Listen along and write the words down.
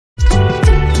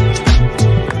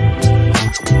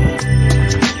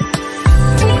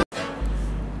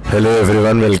Hello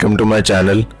everyone, welcome to my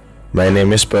channel. My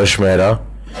name is Parsh Mehra.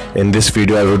 In this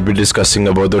video I would be discussing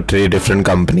about the three different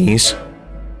companies.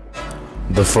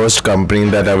 The first company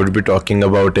that I would be talking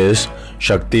about is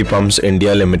Shakti Pumps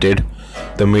India Limited.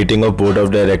 The meeting of board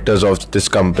of directors of this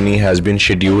company has been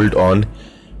scheduled on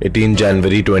 18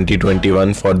 January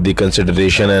 2021 for the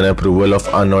consideration and approval of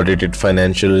unaudited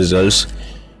financial results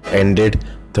ended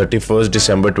 31st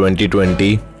December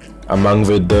 2020 among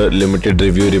with the limited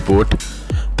review report.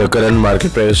 The current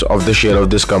market price of the share of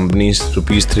this company is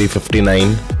Rs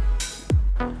 359.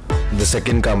 The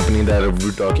second company that I will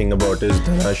be talking about is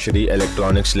Dhanashree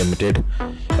Electronics Limited.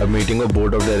 A meeting of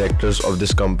board of directors of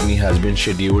this company has been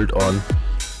scheduled on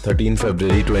 13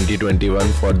 February 2021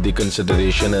 for the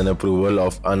consideration and approval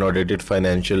of unaudited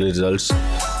financial results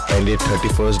ended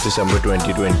 31st December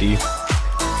 2020.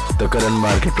 The current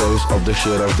market price of the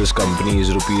share of this company is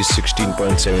Rs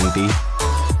 16.70.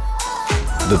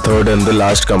 The third and the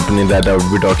last company that I would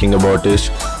be talking about is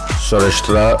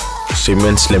Saurashtra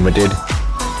Cements Limited.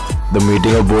 The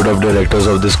meeting of board of directors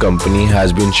of this company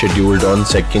has been scheduled on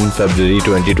 2nd February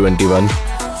 2021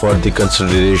 for the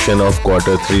consideration of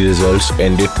Q3 results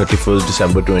ended 31st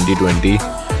December 2020.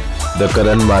 The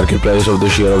current market price of the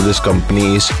share of this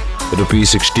company is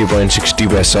Rs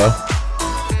 60.60.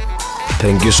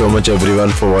 Thank you so much everyone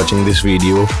for watching this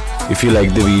video. If you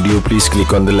like the video, please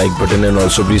click on the like button and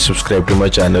also please subscribe to my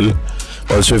channel.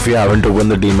 Also, if you haven't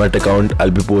opened the demat account,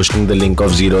 I'll be posting the link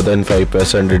of Zerodha and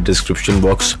 5% in the description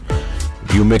box.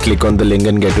 You may click on the link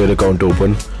and get your account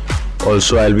open.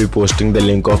 Also, I'll be posting the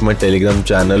link of my Telegram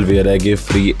channel where I give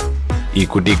free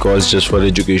equity calls just for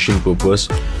education purpose.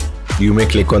 You may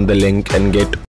click on the link and get